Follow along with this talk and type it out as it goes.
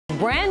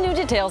brand new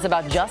details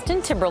about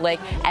Justin Timberlake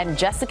and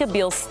Jessica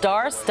Biel's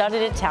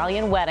star-studded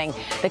Italian wedding.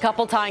 The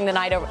couple tying the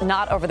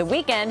knot over the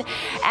weekend.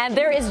 And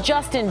there is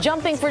Justin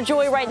jumping for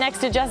joy right next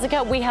to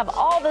Jessica. We have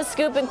all the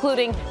scoop,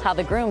 including how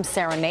the groom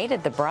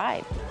serenaded the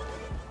bride.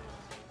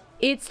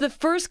 It's the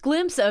first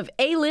glimpse of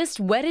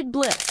A-list wedded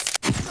bliss.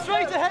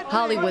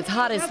 Hollywood's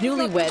hottest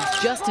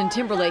newlyweds, Justin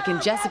Timberlake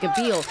and Jessica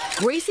Biel,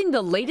 gracing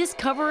the latest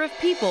cover of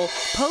People,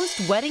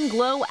 post-wedding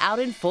glow out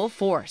in full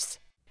force.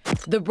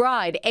 The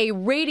bride, a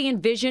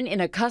radiant vision in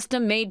a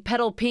custom-made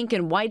petal pink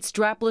and white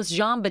strapless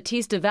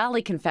Jean-Baptiste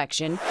Valli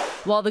confection,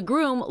 while the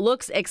groom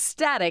looks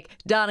ecstatic,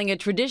 donning a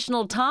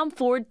traditional Tom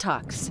Ford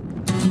tux.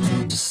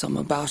 Just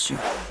something about you.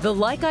 The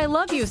Like I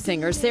Love You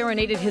singer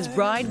serenaded his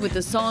bride with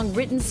a song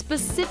written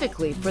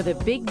specifically for the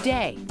big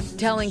day,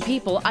 telling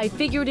People, "I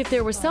figured if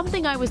there was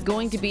something I was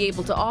going to be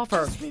able to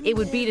offer, it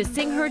would be to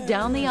sing her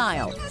down the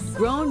aisle."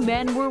 Grown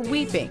men were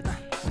weeping.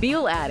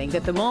 Biel adding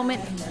that the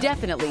moment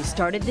definitely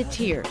started the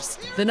tears.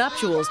 The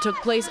nuptials took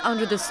place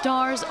under the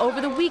stars over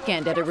the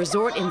weekend at a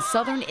resort in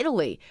southern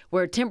Italy,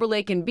 where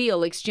Timberlake and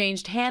Biel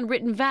exchanged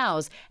handwritten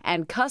vows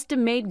and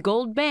custom-made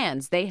gold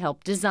bands they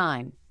helped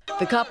design.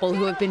 The couple,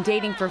 who have been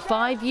dating for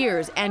 5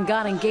 years and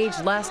got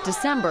engaged last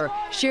December,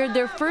 shared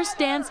their first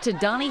dance to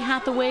Donny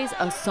Hathaway's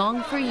A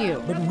Song for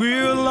You. But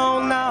we're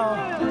alone now,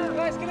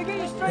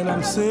 and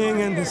I'm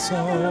singing this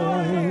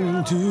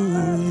song to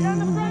you.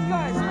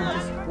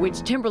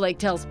 Which Timberlake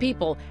tells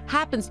People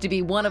happens to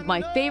be one of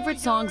my favorite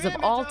songs of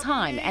all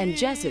time, and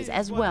Jess's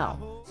as well.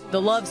 The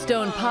Love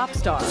Stone pop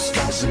star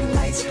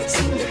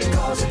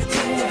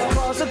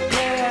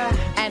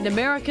and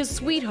America's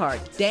sweetheart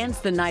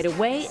danced the night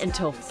away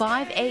until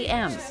 5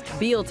 a.m.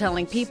 Biel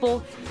telling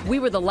People, "We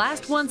were the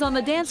last ones on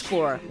the dance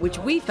floor," which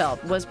we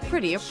felt was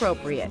pretty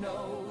appropriate.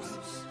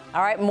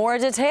 All right, more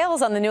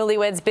details on the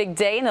newlyweds' big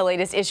day in the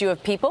latest issue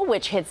of People,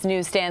 which hits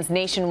newsstands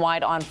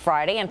nationwide on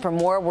Friday. And for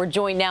more, we're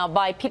joined now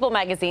by People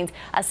Magazine's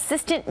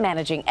assistant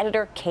managing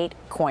editor, Kate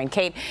Coyne.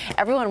 Kate,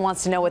 everyone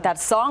wants to know what that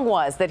song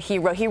was that he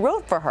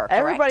wrote for her, correct?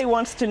 Everybody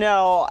wants to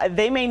know.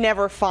 They may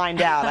never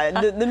find out.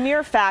 The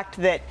mere fact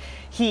that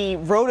he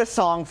wrote a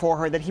song for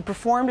her, that he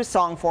performed a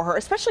song for her,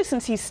 especially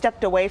since he's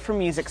stepped away from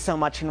music so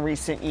much in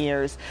recent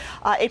years.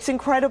 It's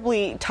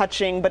incredibly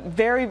touching, but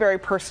very, very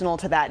personal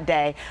to that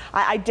day.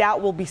 I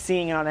doubt we'll be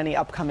seeing it on any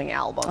upcoming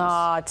albums.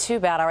 Ah, too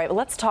bad. All right, well,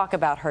 let's talk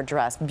about her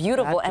dress.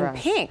 Beautiful and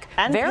pink.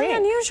 And very pink.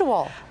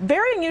 unusual.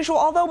 Very unusual,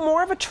 although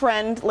more of a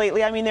trend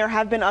lately. I mean, there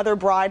have been other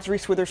brides.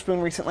 Reese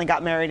Witherspoon recently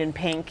got married in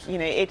pink. You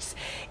know,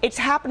 it's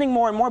happening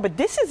more and more, but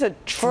this is a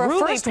truly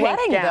for a first pink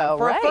wedding, gown. though,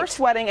 for right? a first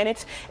wedding, and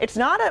it's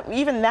not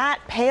even that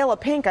pale a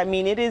pink. I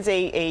mean, it is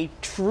a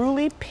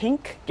truly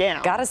pink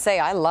gown. Gotta say,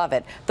 I love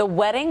it. The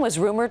wedding was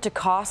rumored to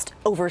cost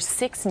over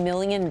 $6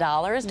 million.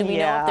 Do we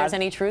know if there's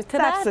any truth to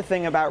that? That's the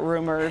thing about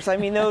rumors. I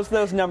mean,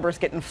 those numbers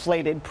get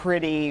inflated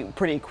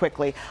pretty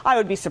quickly. I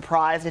would be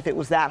surprised if it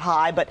was that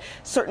high, but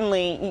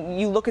certainly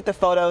you look at the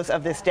photos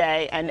of this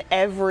day and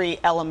every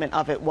element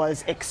of it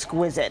was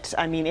exquisite.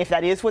 I mean, if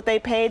that is what they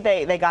paid,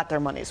 they got their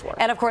money's worth.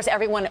 And of course,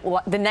 everyone,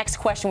 the next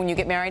question when you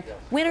get married,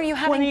 when are you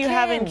having kids? When are you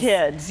having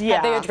kids? Yeah.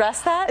 Have they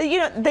addressed that? You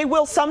know, they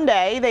will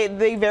someday.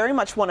 They very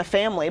much want a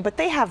family, but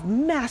they have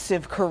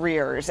massive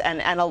careers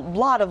and a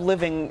lot of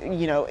living,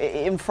 you know,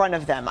 in front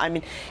of them. I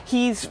mean,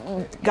 he's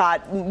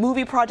got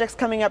movie projects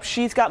coming up.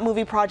 She's got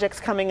movie projects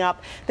coming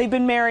up. They've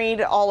been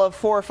married all of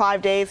 4 or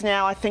 5 days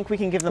now. I think we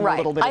can give them a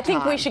little bit of time.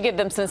 I think we should give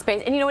them some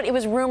space. And you know what? It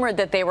was rumored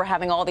that they were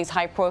having all these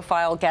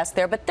high-profile guests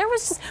there, but there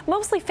was just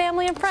mostly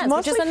family and friends,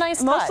 which is a nice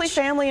touch. Mostly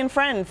family and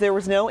friends. There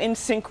was no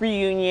NSYNC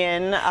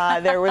reunion.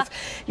 There was,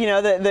 you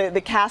know,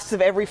 the casts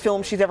of every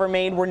film she's ever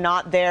made were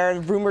not there.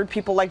 Rumored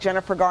people like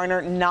Jennifer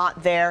Garner,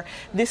 not there.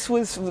 This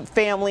was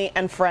family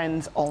and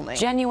friends only.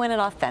 Genuine and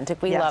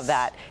authentic. We love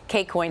that.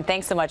 Kate Coyne,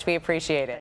 thanks so much. We appreciate it.